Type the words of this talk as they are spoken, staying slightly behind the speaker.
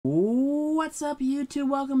What's up, YouTube?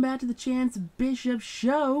 Welcome back to the Chance Bishop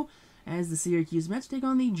Show as the Syracuse Mets take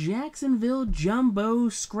on the Jacksonville Jumbo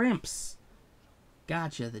Shrimps.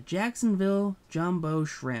 Gotcha, the Jacksonville Jumbo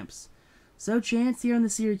Shrimps. So Chance here on the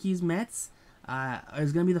Syracuse Mets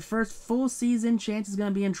is going to be the first full season Chance is going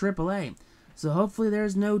to be in AAA. So hopefully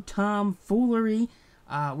there's no tomfoolery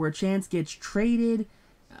where Chance gets traded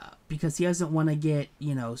because he doesn't want to get,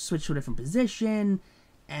 switched to a different position,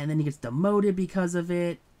 and then he gets demoted because of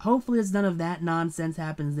it. Hopefully it's none of that nonsense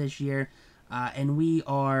happens this year, and we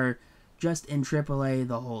are just in AAA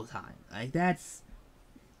the whole time. Like that's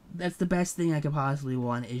the best thing I could possibly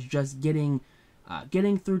want, is just getting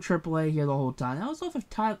through AAA here the whole time. I don't know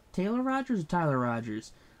if Taylor Rogers or Tyler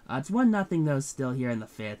Rogers. It's 1-0 though still here in the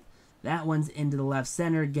 5th. That one's into the left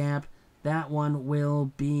center gap. That one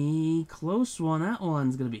will be close one. That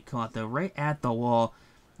one's going to be caught though, right at the wall.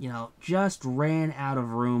 Just ran out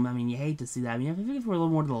of room. I mean, you hate to see that. I mean, if we're a little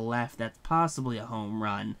more to the left, that's possibly a home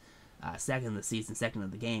run. Second of the season, second of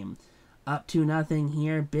the game. Up 2-0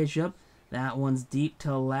 here, Bishop. That one's deep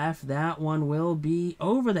to left. That one will be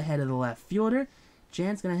over the head of the left fielder.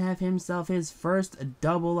 Chance gonna have himself his first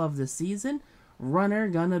double of the season. Runner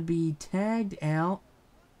gonna be tagged out.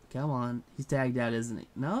 Come on, he's tagged out, isn't he?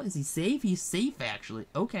 No, is he safe? He's safe, actually.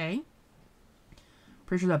 Okay.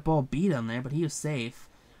 Pretty sure that ball beat him there, but he was safe.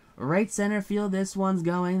 Right center field, this one's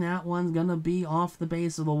going. That one's going to be off the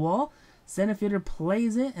base of the wall. Center fielder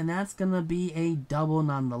plays it, and that's going to be a double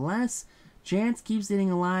nonetheless. Chance keeps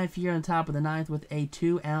hitting alive here on top of the 9th with a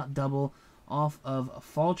 2-out double off of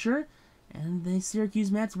Fulcher. And the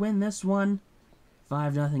Syracuse Mets win this one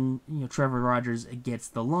 5-0. Trevor Rogers gets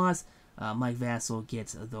the loss. Mike Vassell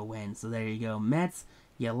gets the win. So there you go, Mets.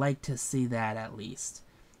 You like to see that at least.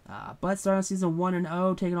 But starting season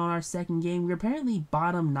 1-0, taking on our second game. We're apparently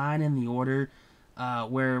bottom 9 in the order,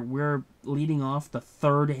 where we're leading off the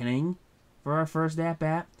 3rd inning for our first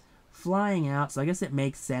at-bat, flying out. So I guess it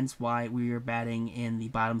makes sense why we were batting in the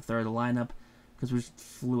bottom 3rd of the lineup, because we just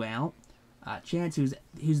flew out. Chance,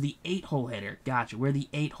 who's the 8-hole hitter. Gotcha, we're the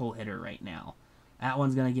 8-hole hitter right now. That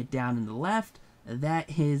one's going to get down in the left.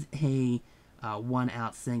 That is a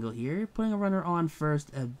 1-out single here. Putting a runner on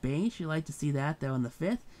first base. You like to see that, though, in the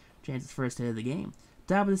 5th. Chance's first hit of the game.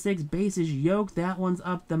 Top of the 6th, base is York. That one's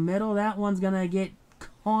up the middle. That one's going to get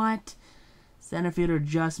caught. Center fielder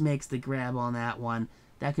just makes the grab on that one.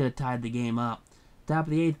 That could have tied the game up. Top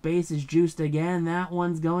of the 8th, base is juiced again. That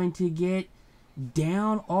one's going to get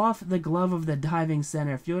down off the glove of the diving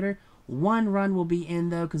center fielder. 1 run will be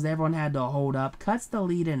in, though, because everyone had to hold up. Cuts the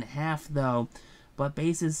lead in half, though. But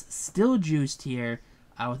base is still juiced here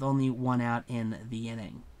with only 1 out in the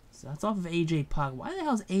inning. So that's off of AJ Puk. Why the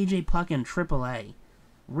hell is AJ Puk in AAA?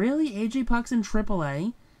 Really? AJ Puk's in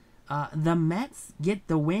AAA? The Mets get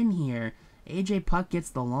the win here. AJ Puk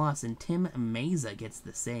gets the loss, and Tim Meza gets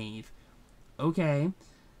the save. Okay.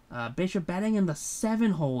 Bishop batting in the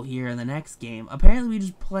 7-hole here in the next game. Apparently we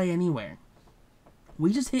just play anywhere.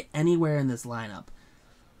 We just hit anywhere in this lineup.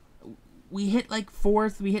 We hit like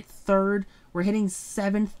 4th, we hit 3rd, we're hitting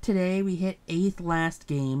 7th today, we hit 8th last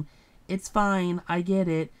game. It's fine, I get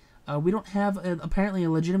it. We don't have apparently a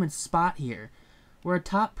legitimate spot here. We're a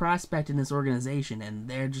top prospect in this organization, and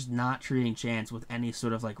they're just not treating Chance with any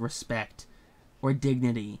sort of respect or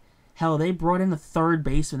dignity. Hell, they brought in a 3rd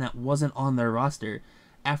baseman that wasn't on their roster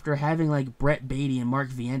after having Brett Beatty and Mark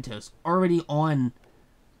Vientos already on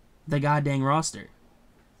the goddamn roster.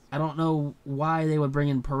 I don't know why they would bring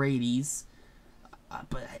in Paredes,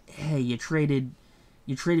 but hey, you traded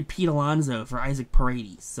Pete Alonso for Isaac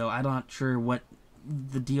Paredes, so I'm not sure what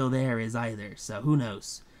the deal there is either. So who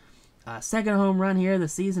knows? Second home run here of the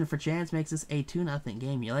season for Chance makes this a 2-0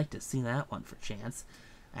 game. You like to see that one for Chance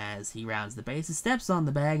as he rounds the bases, steps on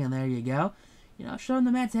the bag, and there you go. Showing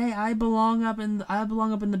the Mets, hey, I belong up in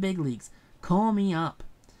the big leagues. Call me up.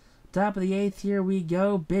 Top of the 8th, here we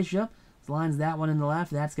go. Bishop lines that one in the left.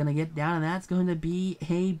 That's going to get down, and that's going to be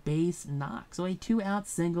a base knock. So a 2-out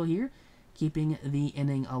single here, keeping the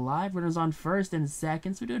inning alive. Runners on first and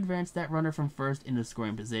second, so we do advance that runner from first into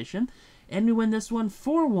scoring position. And we win this one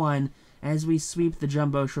 4-1 as we sweep the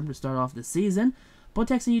Jumbo Shrimp to start off the season. But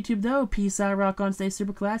text on YouTube, though. Peace out, rock on, stay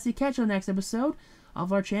super classy. Catch you on the next episode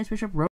of our Chance Bishop Road.